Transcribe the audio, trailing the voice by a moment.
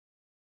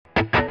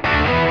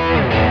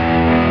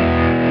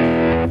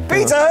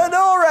Peter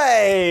Honore!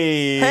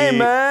 Hey,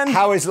 man.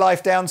 How is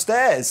life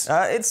downstairs?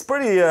 It's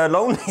pretty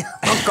lonely,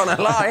 I'm not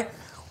gonna lie.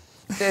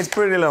 It's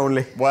pretty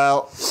lonely.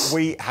 Well,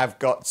 we have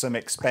got some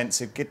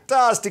expensive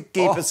guitars to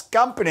keep us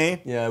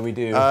company. Yeah, we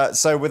do.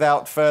 So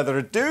without further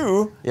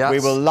ado,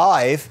 we will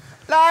live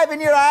in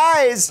your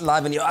eyes.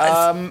 Live in your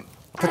eyes.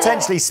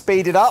 Potentially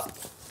speed it up.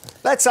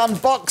 Let's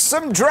unbox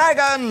some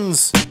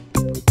dragons.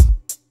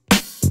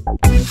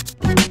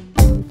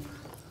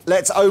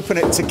 Let's open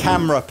it to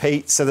camera,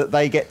 Pete, so that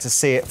they get to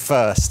see it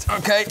first.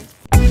 Okay.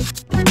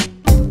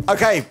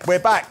 Okay, we're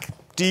back.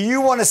 Do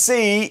you want to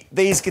see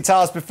these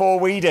guitars before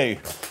we do?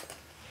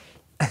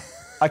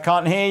 I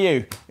can't hear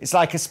you. It's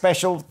like a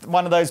special,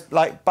 one of those,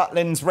 like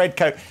Butlin's red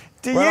coat.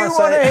 Do you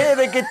want to hear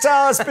the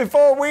guitars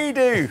before we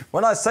do?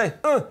 When I say,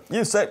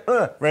 you say,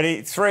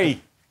 Ready?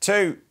 3,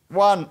 2,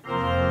 1.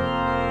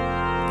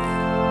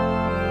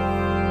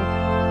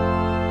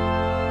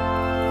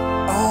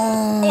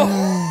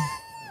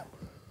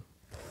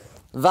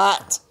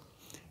 That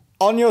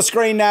on your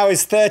screen now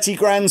is 30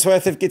 grand's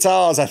worth of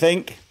guitars, I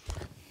think.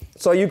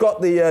 So you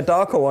got the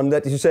darker one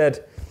that you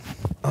said,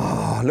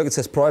 oh, look, it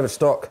says private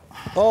stock.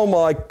 Oh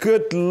my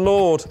good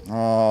Lord.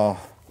 Oh,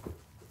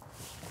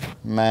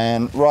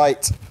 man,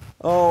 right.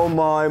 Oh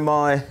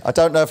my. I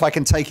don't know if I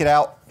can take it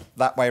out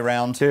that way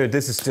round. Dude,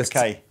 this is just...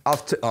 Okay.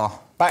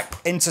 Back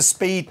into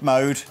speed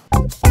mode.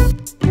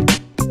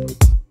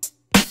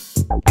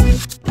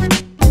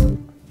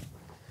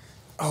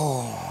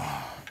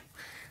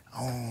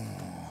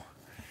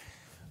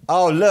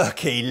 Oh,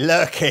 looky.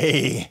 I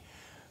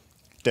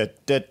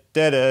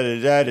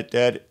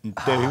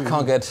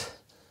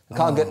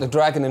can't get the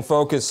dragon in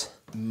focus.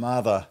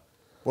 Mother.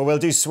 Well, we'll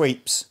do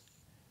sweeps.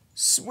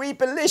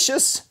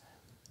 Sweepalicious.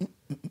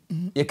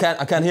 I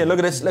can't hear. Look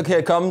at this. Look, here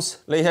it comes.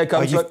 Lee, here it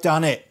comes. Oh, you've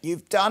done it.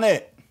 You've done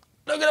it.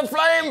 Look at the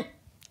flame.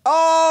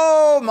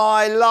 Oh,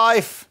 my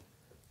life.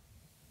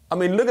 I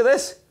mean, look at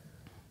this.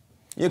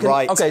 You can.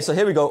 Right. Okay, so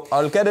here we go.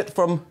 I'll get it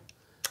from.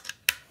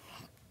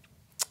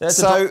 Look at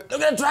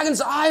the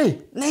dragon's eye,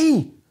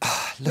 Lee.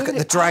 Look at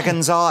the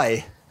dragon's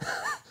eye.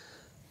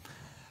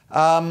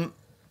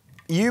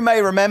 You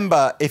may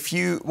remember, if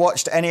you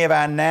watched any of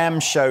our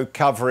NAMM show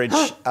coverage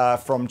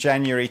from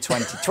January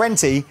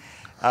 2020,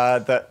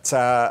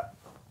 that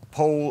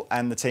Paul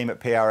and the team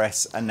at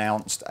PRS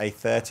announced a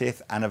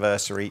 30th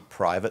anniversary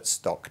private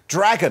stock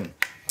Dragon.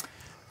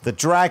 The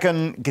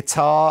Dragon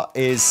guitar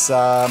is,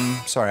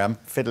 sorry, I'm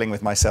fiddling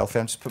with myself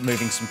here, I'm just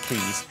moving some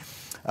keys.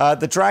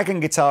 The Dragon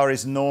guitar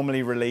is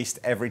normally released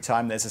every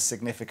time there's a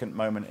significant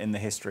moment in the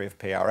history of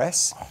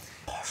PRS.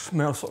 Oh,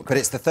 smells so good. But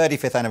it's the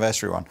 35th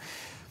anniversary one.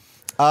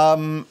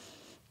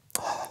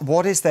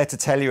 What is there to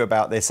tell you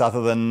about this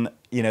other than,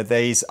 you know,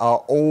 these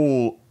are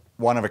all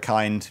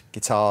one-of-a-kind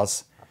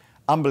guitars,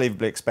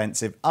 unbelievably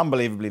expensive,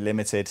 unbelievably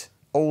limited,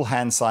 all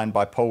hand-signed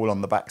by Paul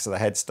on the backs of the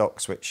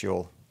headstocks, which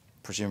you'll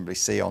presumably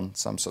see on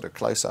some sort of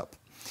close-up.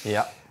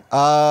 Yeah.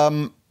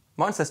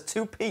 Mine says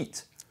to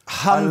Pete.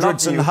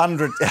 Hundreds and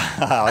hundreds,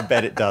 I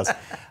bet it does.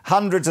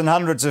 Hundreds and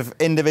hundreds of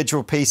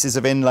individual pieces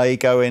of inlay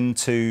go in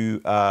to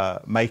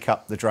make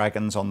up the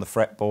dragons on the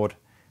fretboard.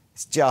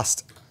 It's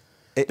just,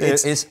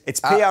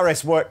 it's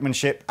PRS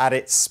workmanship at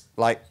its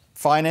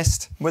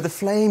finest. With the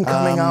flame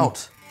coming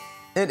out.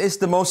 This is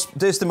the most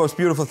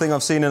beautiful thing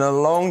I've seen in a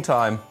long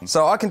time.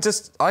 So I can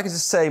just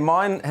say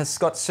mine has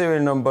got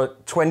serial number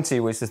 20,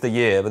 which is the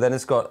year, but then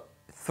it's got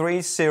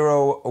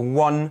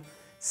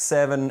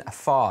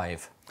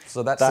 30175.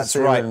 So that's the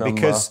serial right, number.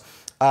 because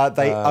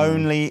they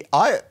only...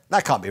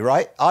 that can't be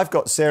right. I've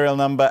got serial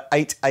number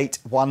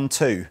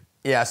 8812.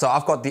 Yeah, so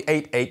I've got the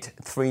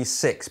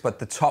 8836, but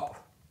the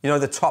top, you know,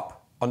 the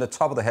top, on the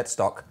top of the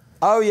headstock.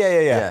 Oh,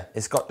 yeah. Yeah,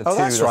 it's got the 2,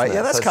 that's right.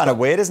 Yeah, that's kind of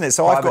weird, isn't it?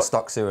 So I've got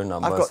stock serial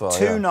number I've got as well,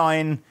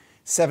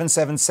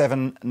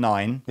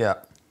 297779. Yeah.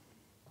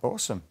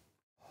 Awesome.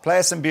 Play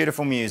us some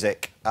beautiful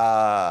music,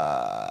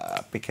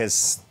 and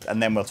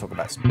then we'll talk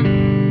about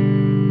some...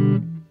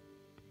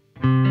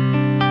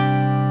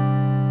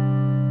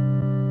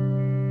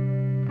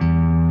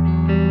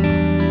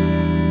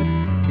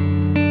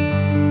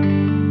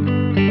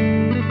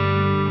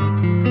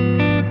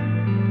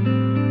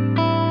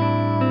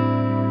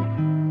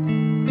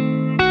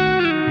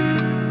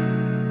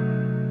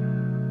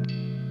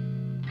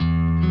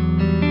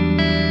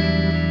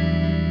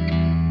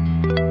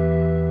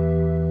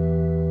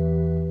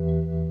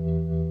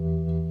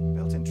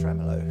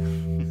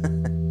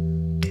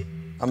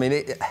 I mean,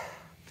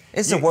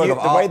 it's a work of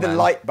art, the way the man.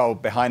 light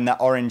bulb behind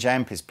that orange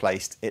amp is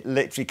placed, it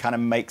literally kind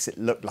of makes it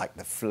look like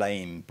the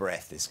flame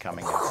breath is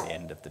coming at the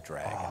end of the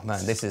dragon. Oh,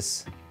 man, this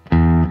is...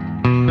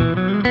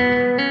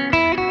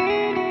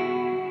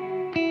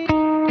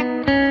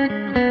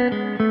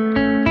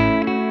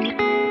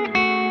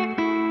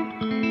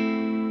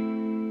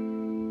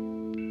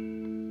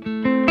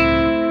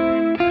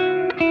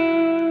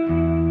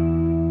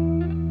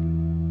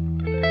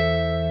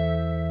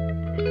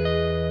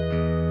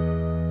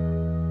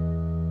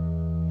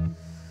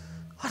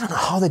 I don't know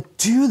how they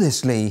do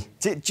this, Lee.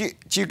 Do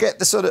you get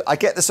the sort of... I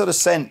get the sort of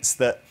sense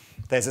that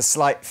there's a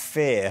slight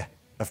fear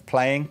of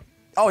playing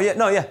Oh yeah,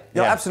 no, yeah,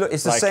 no, Yeah. absolutely.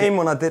 It's the Like same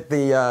when I did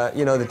the,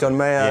 you know, the John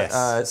Mayer,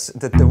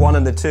 the 1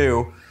 and the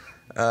 2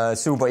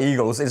 Super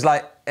Eagles. It's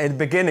like at the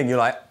beginning you're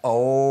like,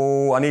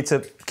 oh, I need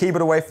to keep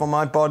it away from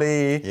my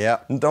body. Yeah.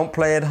 And don't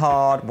play it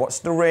hard.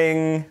 Watch the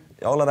ring.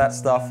 All of that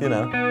stuff, you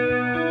know.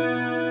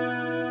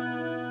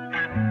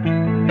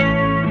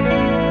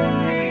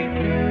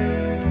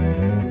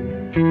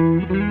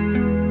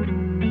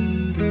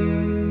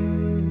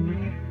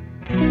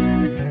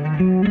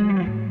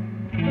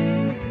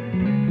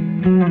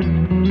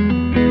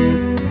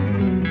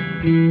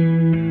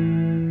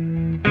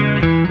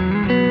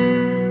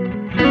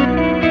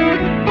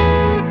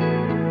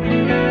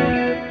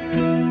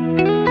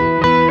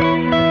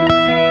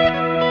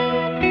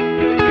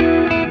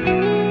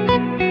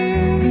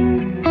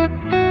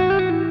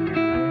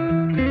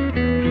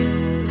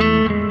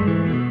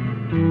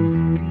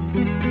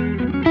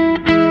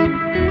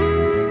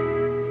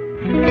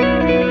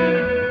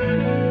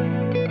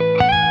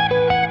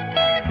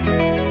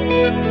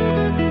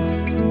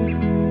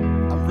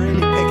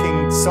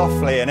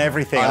 Softly and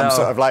everything. I'm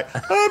sort of like,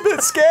 I'm a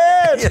bit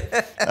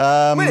scared.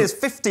 I mean, it's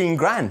 15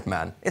 grand,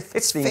 man.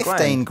 It's 15 grand.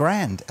 15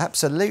 grand,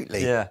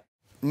 absolutely. Yeah.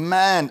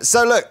 Man,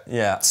 so look,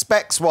 Yeah.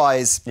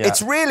 specs-wise, Yeah.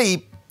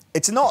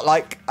 it's not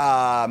like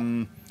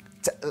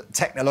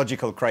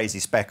technological crazy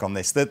spec on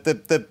this.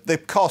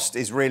 The cost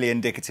is really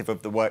indicative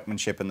of the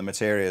workmanship and the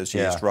materials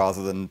used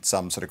rather than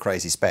some sort of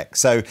crazy spec.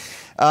 So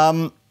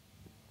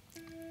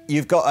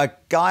you've got a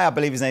guy, I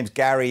believe his name's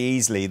Gary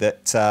Easley,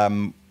 that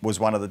was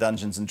one of the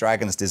Dungeons &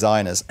 Dragons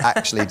designers,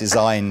 actually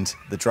designed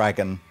the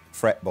Dragon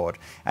fretboard.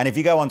 And if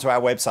you go onto our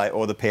website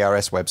or the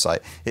PRS website,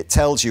 it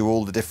tells you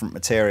all the different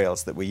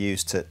materials that we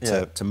use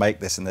to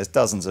make this. And there's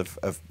dozens of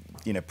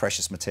you know,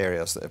 precious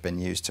materials that have been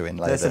used to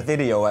inlay. There's a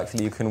video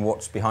actually you can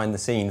watch behind the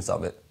scenes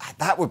of it.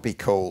 That would be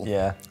cool.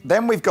 Yeah.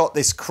 Then we've got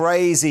this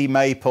crazy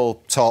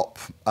maple top,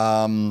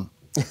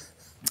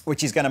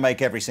 which is going to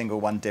make every single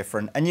one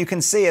different. And you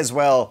can see as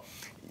well,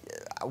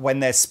 when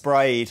they're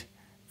sprayed,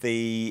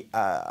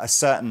 a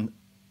certain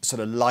sort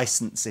of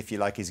license, if you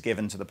like, is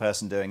given to the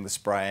person doing the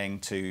spraying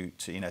to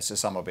you know, so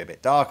some will be a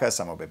bit darker,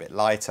 some will be a bit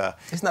lighter.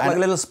 Isn't that like a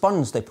little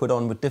sponge they put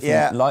on with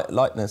different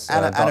lightness?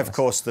 And of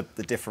course the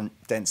different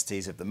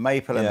densities of the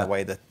maple and the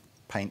way the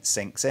paint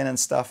sinks in and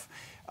stuff.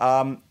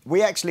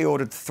 We actually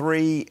ordered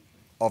 3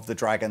 of the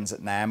dragons at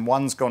NAMM.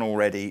 One's gone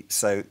already,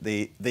 so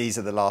these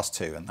are the last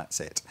 2 and that's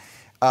it.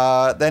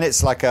 Then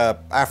it's like a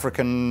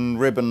African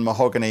ribbon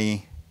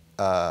mahogany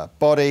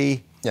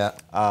body,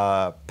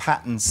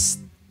 pattern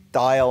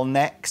style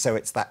neck, so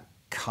it's that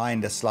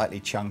kind of slightly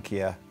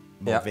chunkier,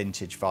 more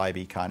vintage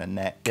vibey kind of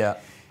neck.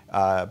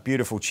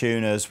 Beautiful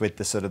tuners with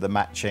the sort of the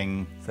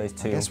matching. Phase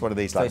 2. I guess what are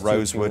these, like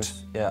rosewood?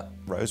 Yeah.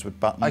 Rosewood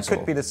buttons. It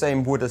could be the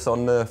same wood as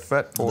on the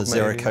fretboard. The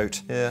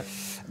Zeracoat. Yeah.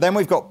 Then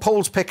we've got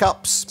Paul's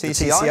pickups,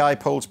 TCI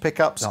Paul's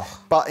pickups, Oh.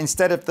 but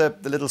instead of the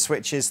little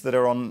switches that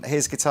are on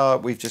his guitar,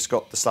 we've just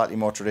got the slightly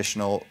more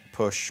traditional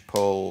push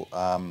pull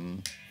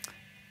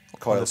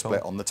coil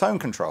split on the tone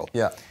control.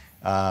 Yeah.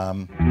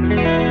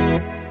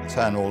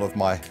 Turn all of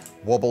my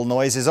wobble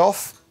noises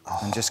off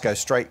and just go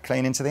straight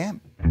clean into the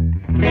amp.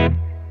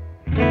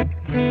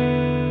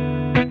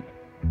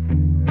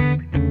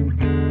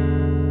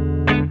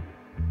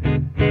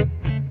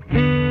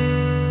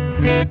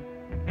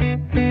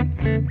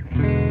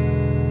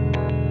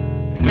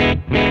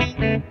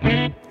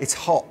 It's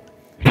hot.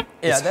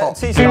 Yeah, the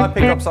TCI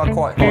pickups are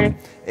quite hot.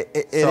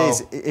 It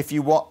is. If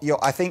you want,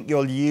 I think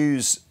you'll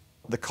use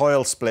the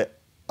coil split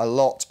a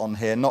lot on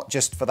here, not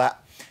just for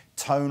that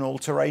tone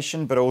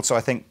alteration, but also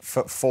I think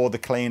for the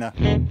cleaner.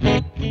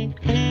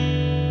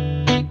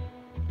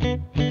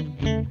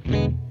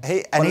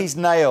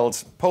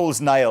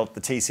 Paul's nailed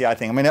the TCI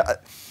thing. I mean,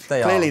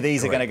 clearly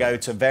these are going to go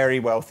to very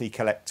wealthy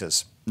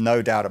collectors,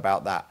 no doubt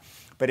about that.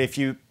 But if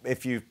you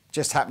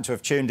just happen to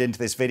have tuned into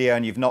this video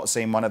and you've not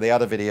seen one of the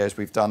other videos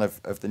we've done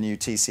of the new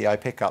TCI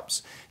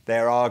pickups,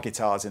 there are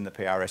guitars in the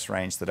PRS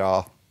range that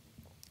are,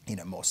 you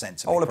know, more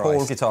sensibly priced. All the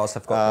Paul guitars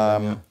have got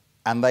them,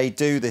 and they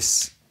do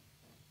this,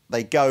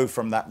 they go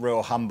from that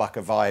real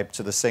humbucker vibe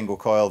to the single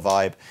coil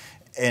vibe,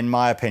 in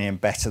my opinion,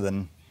 better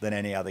than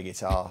any other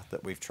guitar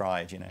that we've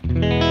tried, you know.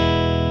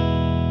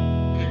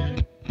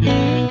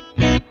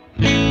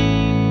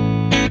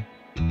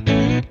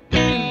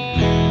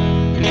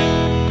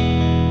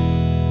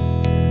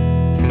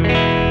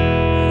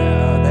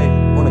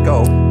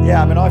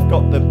 Yeah, I mean, I've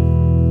got the,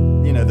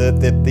 you know,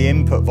 the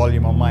input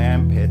volume on my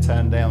amp here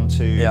turned down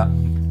to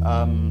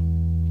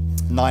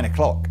 9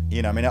 o'clock.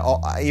 You know, I mean,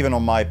 even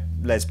on my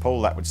Les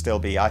Paul, that would still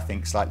be, I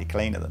think, slightly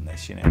cleaner than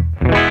this, you know.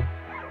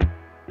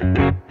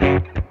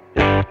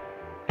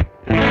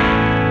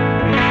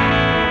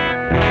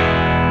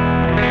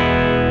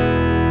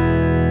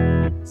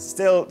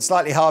 Still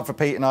slightly hard for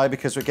Pete and I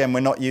because, again,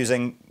 we're not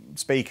using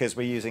speakers,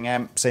 we're using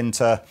amps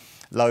into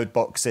load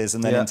boxes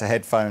and then into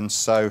headphones,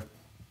 so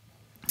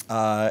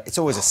it's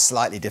always a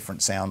slightly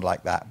different sound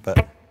like that.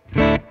 But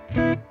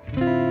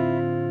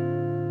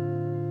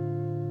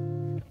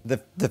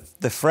the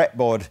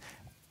fretboard,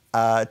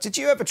 did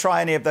you ever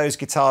try any of those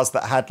guitars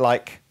that had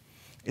like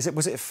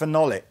was it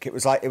phenolic? It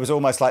was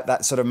almost like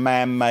that sort of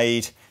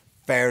man-made,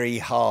 very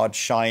hard,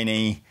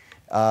 shiny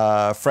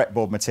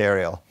fretboard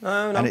material.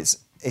 No. And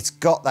it's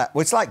got that.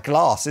 Well, it's like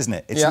glass, isn't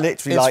it? It's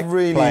literally it's like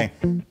really,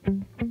 playing.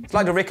 It's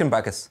like the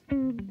Rickenbackers.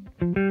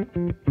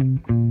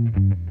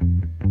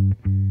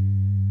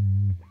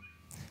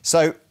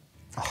 So,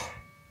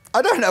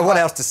 I don't know what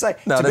else to say.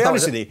 No, to be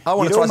honest with you, I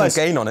want to try some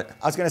gain on it.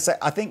 I was going to say,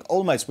 I think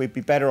almost we'd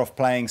be better off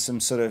playing some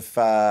sort of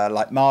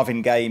like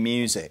Marvin Gaye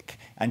music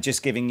and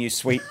just giving you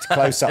sweet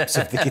close-ups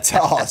of the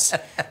guitars.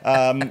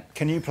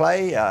 Can you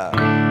play?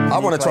 I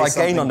want to try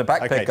gain on the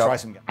back okay, pickup. Try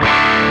some.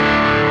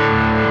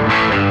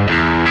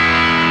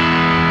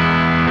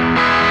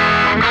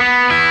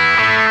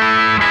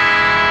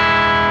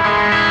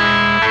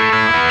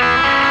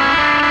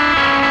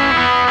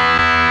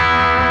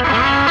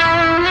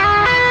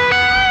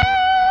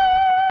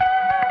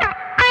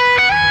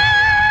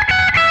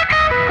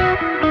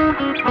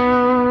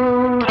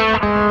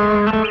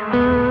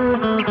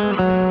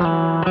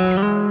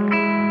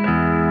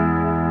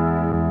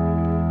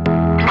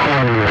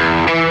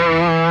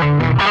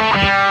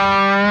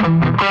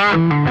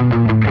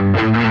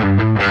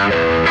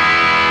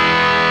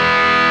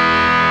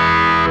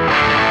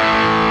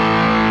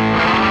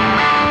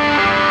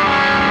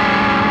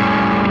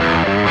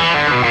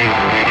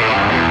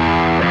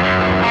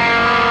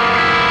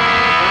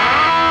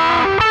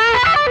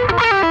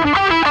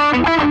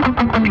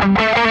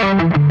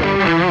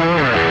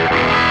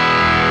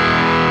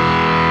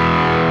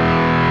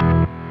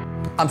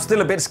 I'm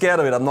still a bit scared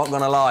of it, I'm not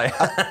going to lie.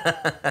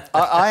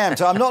 I am,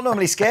 so I'm not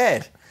normally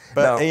scared.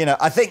 But, No. you know,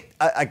 I think,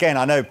 again,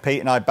 I know Pete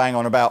and I bang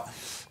on about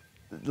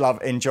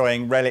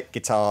enjoying relic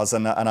guitars,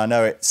 and I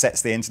know it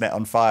sets the internet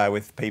on fire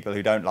with people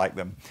who don't like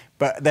them.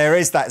 But there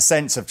is that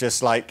sense of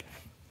just like,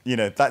 you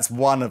know, that's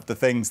one of the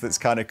things that's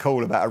kind of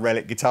cool about a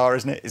relic guitar,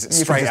 isn't it? Is it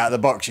straight out of the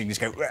box, you can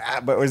just go, "Rah,"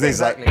 but was this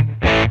Exactly. like...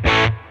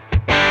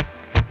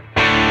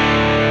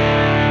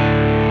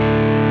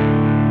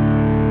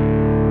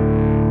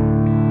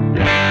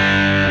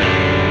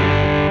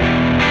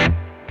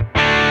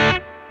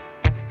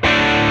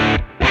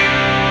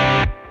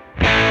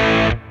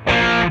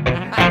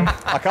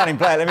 I can't even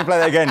play it. Let me play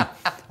that again.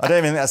 I don't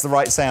even think that's the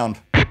right sound.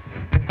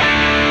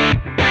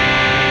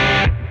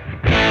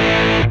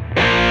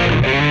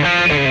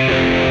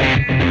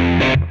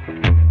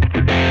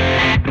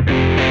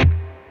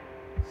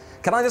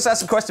 Can I just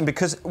ask a question?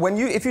 Because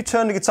if you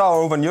turn the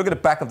guitar over and you look at the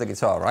back of the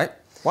guitar, right?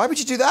 Why would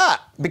you do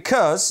that?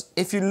 Because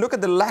if you look at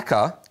the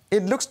lacquer,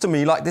 it looks to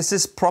me like this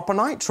is proper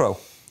nitro.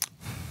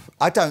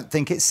 I don't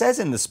think it says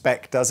in the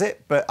spec, does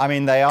it? But I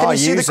mean, they are Can you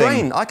using... see the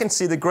grain? I can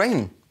see the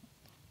grain.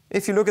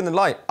 If you look in the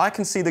light, I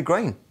can see the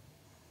grain.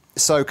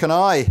 So can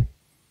I.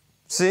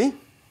 See?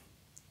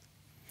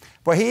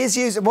 Well, he is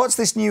using... What's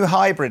this new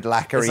hybrid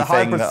lacquery It's a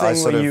hybrid that I thing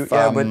sort where of... you...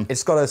 Yeah, but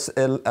it's got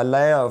a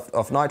layer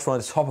of nitro on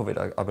the top of it,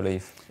 I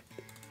believe.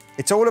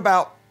 It's all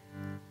about...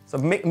 So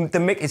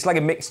it's like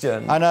a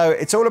mixture. I know.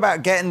 It's all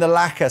about getting the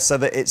lacquer so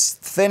that it's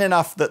thin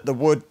enough that the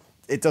wood...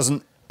 It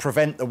doesn't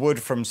prevent the wood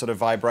from sort of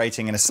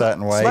vibrating in a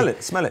certain way. Smell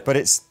it, smell it. But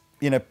it's...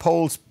 You know,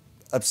 Paul's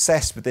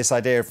obsessed with this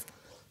idea of,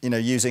 you know,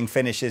 using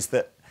finishes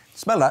that...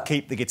 Smell that.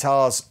 Keep the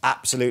guitars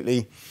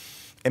absolutely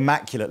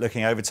immaculate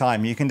looking over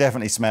time. You can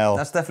definitely smell...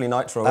 That's definitely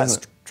nitro, That's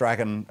isn't it?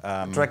 Dragon...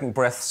 Dragon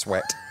breath.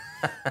 Sweat.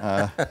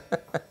 Man,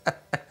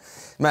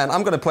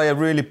 I'm going to play a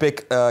really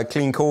big,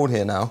 clean chord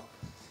here now,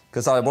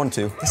 because I want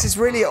to. This is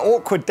really an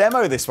awkward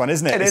demo, this one,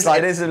 isn't it? It It's is, like,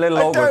 it is a little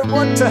I awkward. don't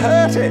want to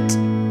hurt it.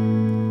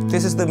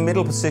 This is the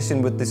middle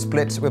position with the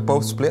split. We're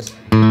both split.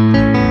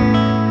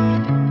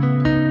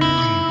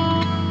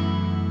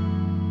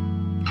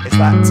 Is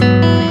that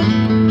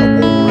a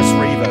walrus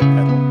reverb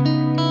pedal?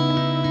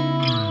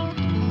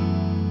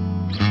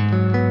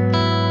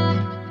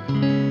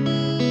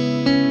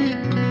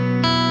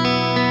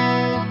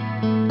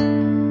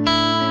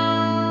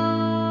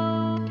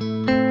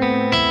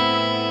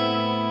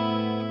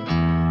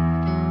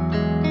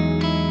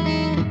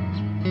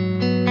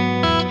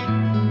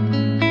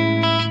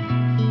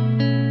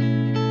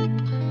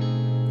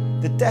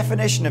 The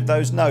definition of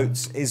those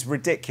notes is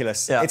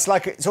ridiculous. Yeah. It's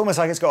almost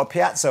like it's got a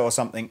piazza or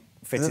something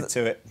fitted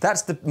to it.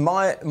 That's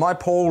my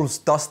Pauls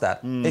does that.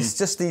 It's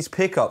just these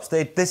pickups.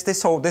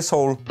 This whole.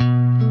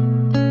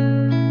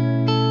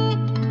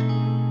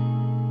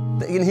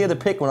 You can hear the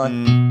pick when I.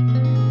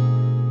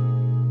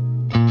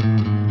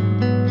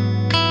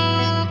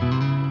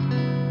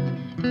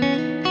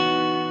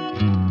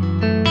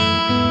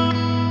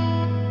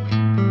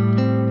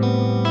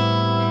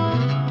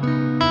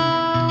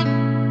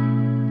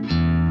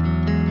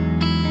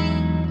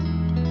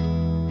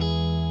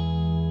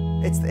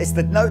 It's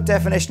the note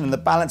definition and the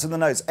balance of the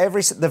notes.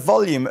 The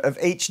volume of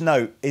each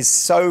note is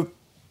so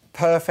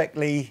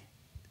perfectly,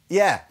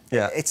 yeah.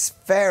 It's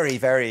very,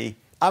 very.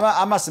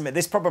 I must admit,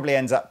 this probably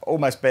ends up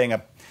almost being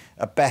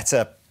a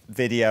better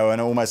video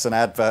and almost an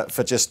advert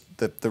for just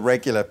the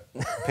regular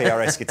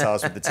PRS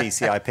guitars with the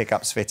TCI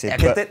pickups fitted.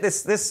 Yeah, but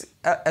this,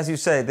 as you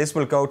say, this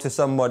will go to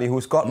somebody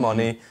who's got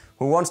money,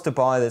 who wants to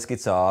buy this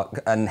guitar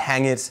and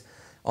hang it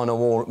on a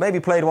wall. Maybe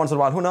played once in a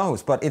while, who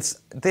knows? But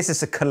this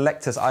is a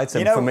collector's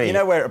item for me. You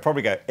know where it'll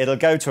probably go? It'll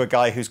go to a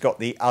guy who's got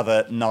the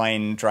other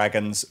 9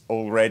 dragons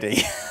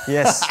already.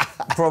 Yes,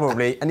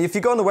 probably. And if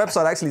you go on the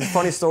website, actually, it's a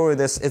funny story.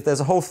 There's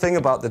a whole thing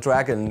about the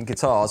Dragon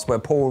guitars where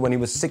Paul, when he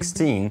was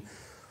 16,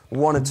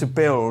 wanted to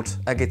build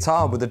a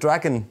guitar with a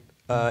dragon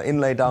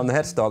inlay down the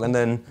headstock, and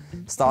then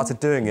started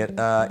doing it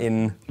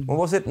in, what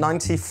was it,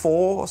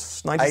 94,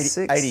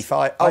 96?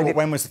 85. Oh,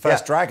 when was the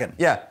first Dragon?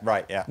 Yeah.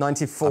 Right, yeah.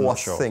 94, I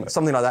think,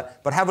 something like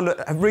that. But have a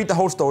look, read the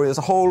whole story. There's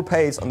a whole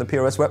page on the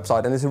PRS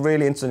website, and it's a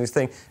really interesting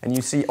thing. And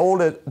you see all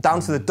the,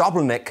 down to the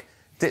double neck,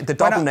 the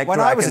double neck When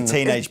dragon. I was a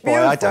teenage boy,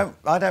 I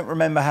don't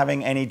remember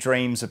having any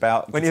dreams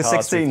about when you're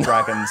 16 with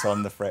dragons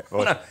on the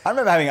fretboard. No. I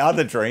remember having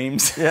other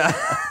dreams. Yeah,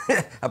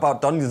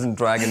 about Dungeons and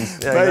Dragons.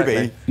 Yeah,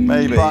 maybe,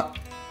 maybe. But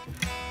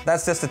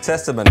that's just a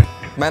testament.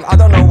 Man, I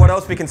don't know what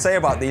else we can say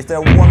about these.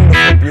 They're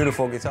wonderful,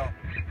 beautiful guitars.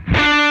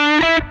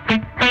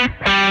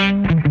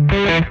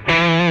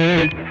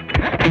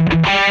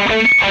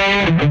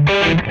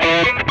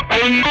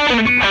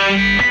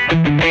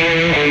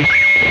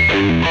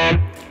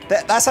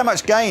 That's how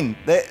much gain.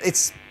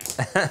 These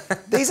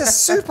are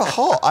super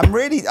hot. I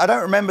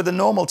don't remember the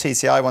normal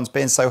TCI ones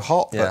being so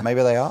hot, but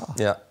maybe they are.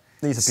 Yeah,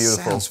 these are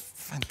beautiful. Sounds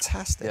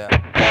fantastic. Yeah.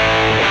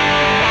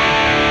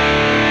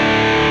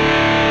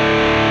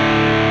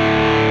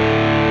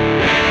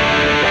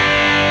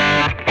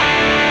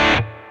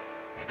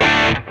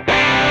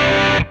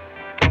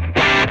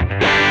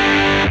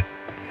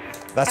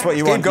 That's what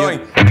you want. Keep going.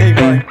 Keep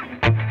going.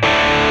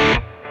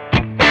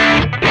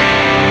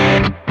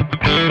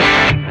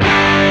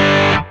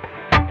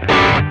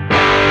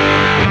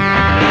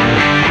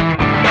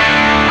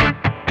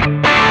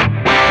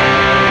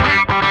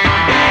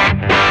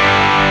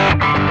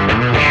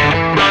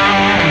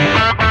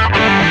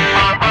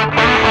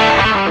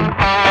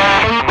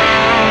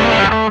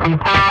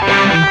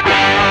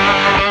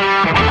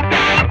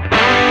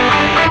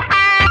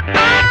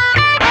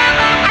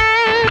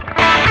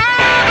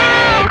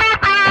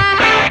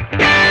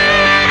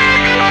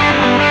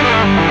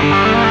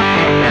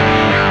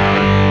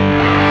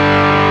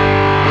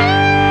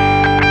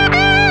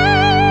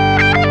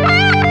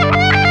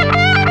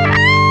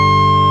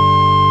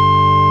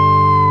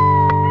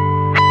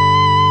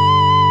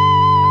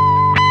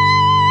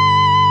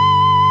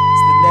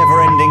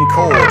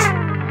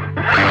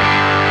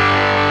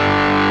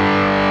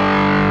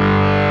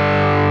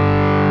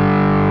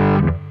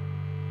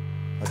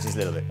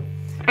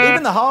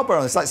 Even the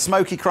hardware, it's like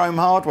smoky chrome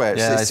hardware.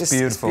 Yeah, it's just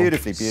beautiful. It's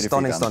beautifully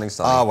stunning, done.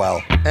 stunning. Ah,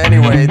 well.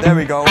 Anyway, there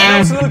we go. There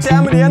was a little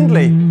jam at the end,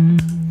 Lee.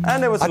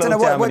 And there was a little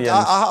jam at the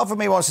end. Half of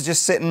me wants to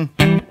just sit and...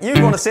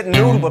 You want to sit and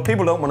noodle, but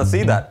people don't want to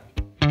see that.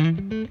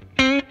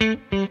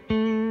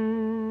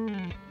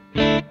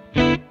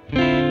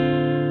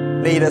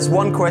 Lee, there's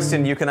one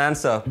question you can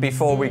answer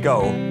before we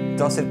go.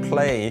 Does it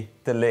play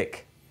the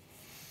lick?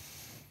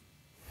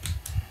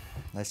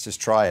 Let's just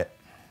try it.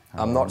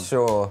 I'm not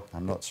sure.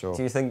 I'm not sure.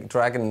 Do you think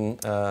Dragon...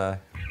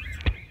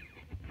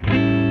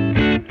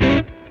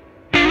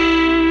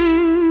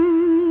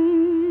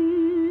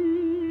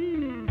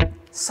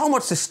 So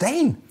much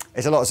sustain.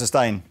 It's a lot of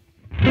sustain.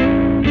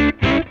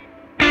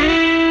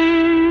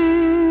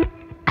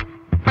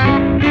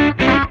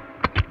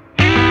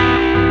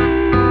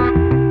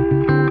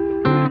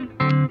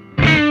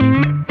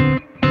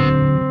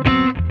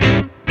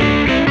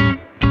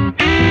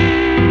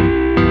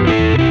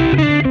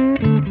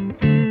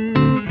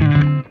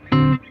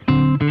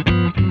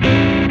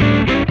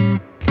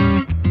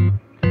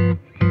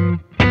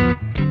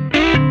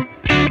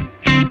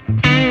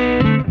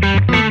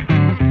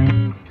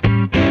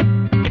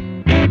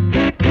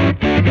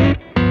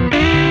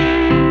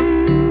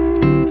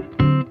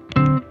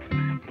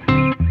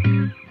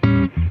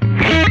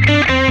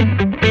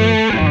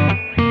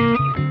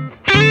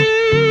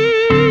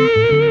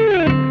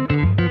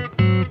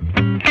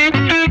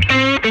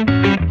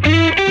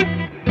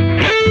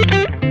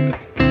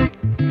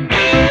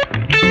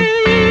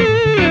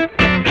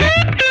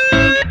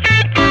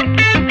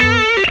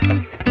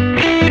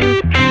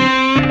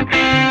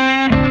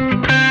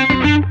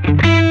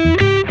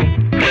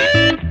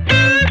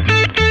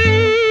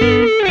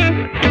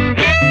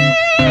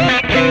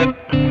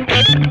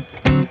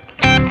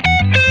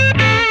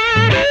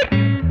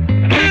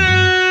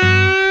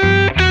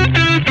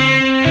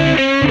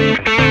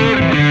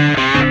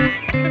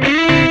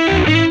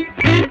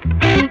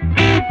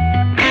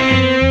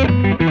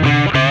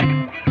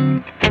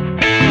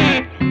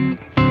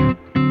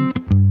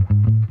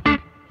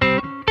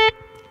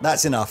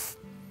 That's enough.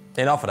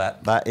 Enough of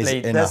that. That is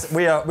Lee, enough.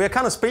 We're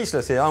kind of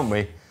speechless here, aren't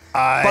we?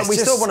 But we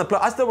still want to play.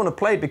 I still want to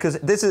play because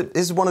this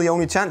is one of the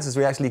only chances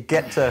we actually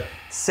get to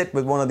sit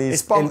with one of these.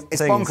 It's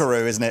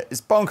bonkaroo, isn't it?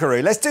 It's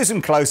bonkaroo. Let's do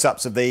some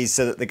close-ups of these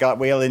so that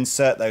we'll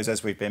insert those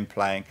as we've been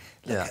playing.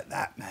 Look at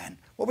that, man.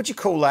 What would you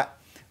call that?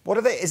 What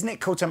are they? Isn't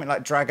it called something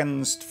like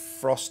Dragon's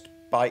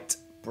Frostbite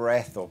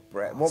Breath or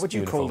Breath? What would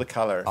you call the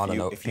colour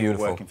if you were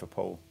working for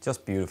Paul?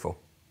 Just beautiful.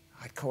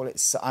 I'd call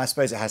it. I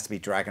suppose it has to be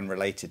dragon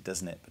related,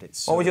 doesn't it? But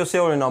it's. What was your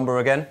serial number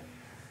again?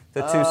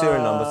 The two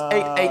serial numbers.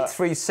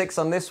 8836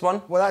 on this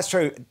one. Well, that's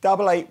true.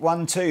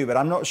 8812, but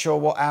I'm not sure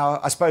what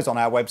I suppose on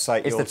our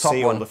website you'll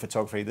see all the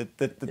photography.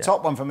 The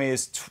top one for me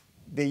is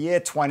the year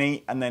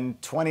 20 and then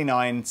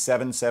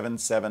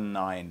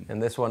 297779.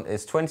 And this one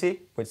is 20,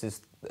 which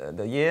is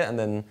the year, and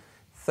then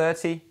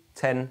 30,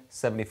 10,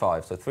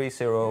 75. So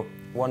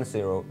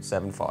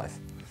 301075.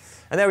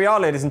 And there we are,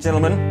 ladies and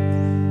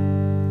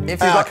gentlemen.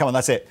 If you come on,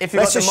 that's it.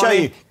 Let's just show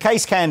you.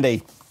 Case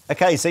candy.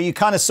 Okay, so you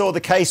kind of saw the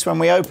case when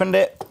we opened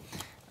it.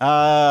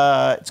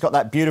 It's got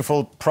that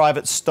beautiful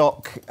private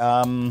stock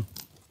logo.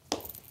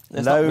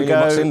 Not really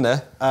much in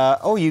there.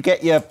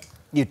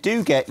 You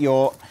do get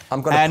your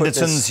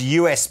Andertons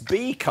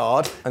USB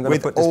card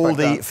with all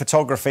the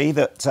photography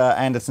that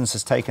Andertons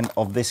has taken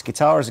of this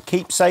guitar as a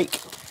keepsake.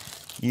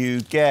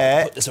 You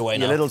get your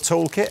little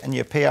toolkit and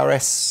your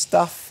PRS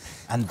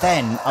stuff, and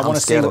then I want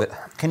to see.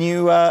 Can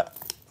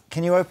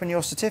you open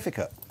your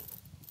certificate?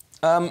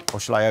 Or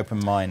shall I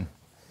open mine?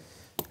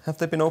 Have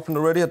they been opened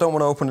already? I don't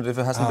want to open it if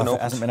it hasn't been opened.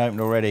 If it hasn't been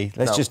opened already.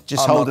 Let's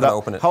just hold it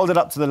up. Hold it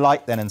up to the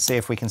light then and see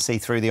if we can see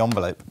through the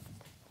envelope.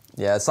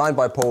 Yeah, signed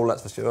by Paul,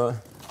 that's for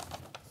sure.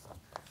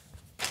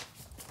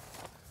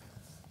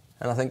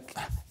 And I think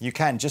you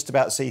can just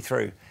about see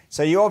through.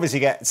 So you obviously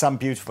get some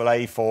beautiful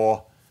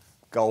A4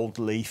 gold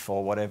leaf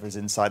or whatever is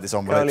inside this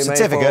envelope. Curly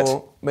certificate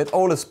maple, with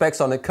all the specs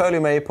on it. Curly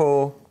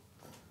maple.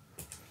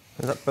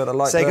 Is that better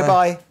light Say there?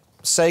 goodbye.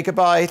 Say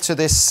goodbye to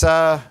this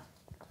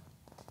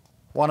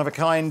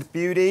one-of-a-kind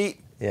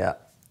beauty. Yeah.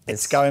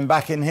 It's going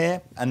back in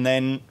here. And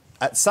then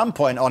at some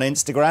point on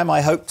Instagram,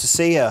 I hope to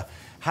see a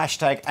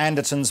hashtag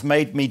Andertons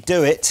made me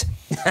do it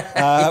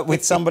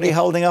with somebody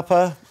holding up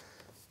a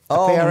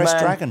PRS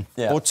Dragon.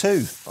 Yeah. Or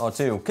two. Or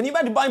two. Can you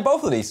imagine buying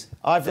both of these?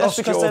 I've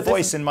lost your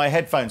voice in my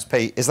headphones,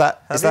 Pete. Is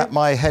that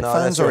my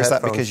headphones or is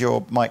that because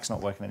your mic's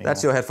not working anymore?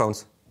 That's your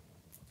headphones.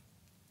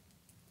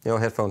 Your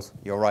headphones.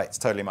 You're right. It's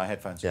totally my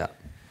headphones. Yeah.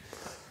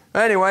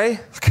 Anyway,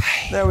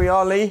 there we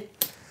are, Lee.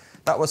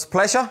 That was a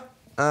pleasure.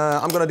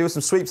 I'm going to do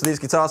some sweeps of these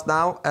guitars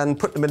now and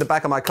put them in the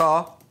back of my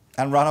car.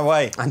 And run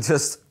away. And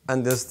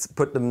just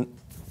put them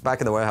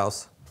back in the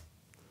warehouse.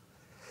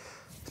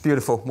 It's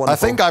beautiful, wonderful. I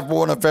think I've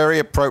worn a very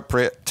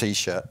appropriate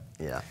T-shirt.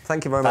 Yeah.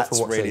 Thank you very much for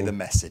watching. That's really the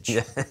message.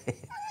 Yeah.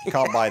 You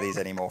can't buy these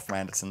anymore from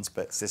Andertons,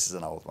 but this is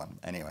an old one.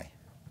 Anyway.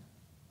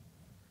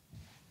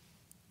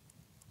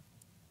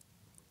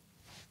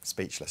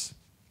 Speechless.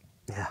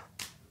 Yeah.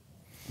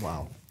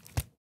 Wow.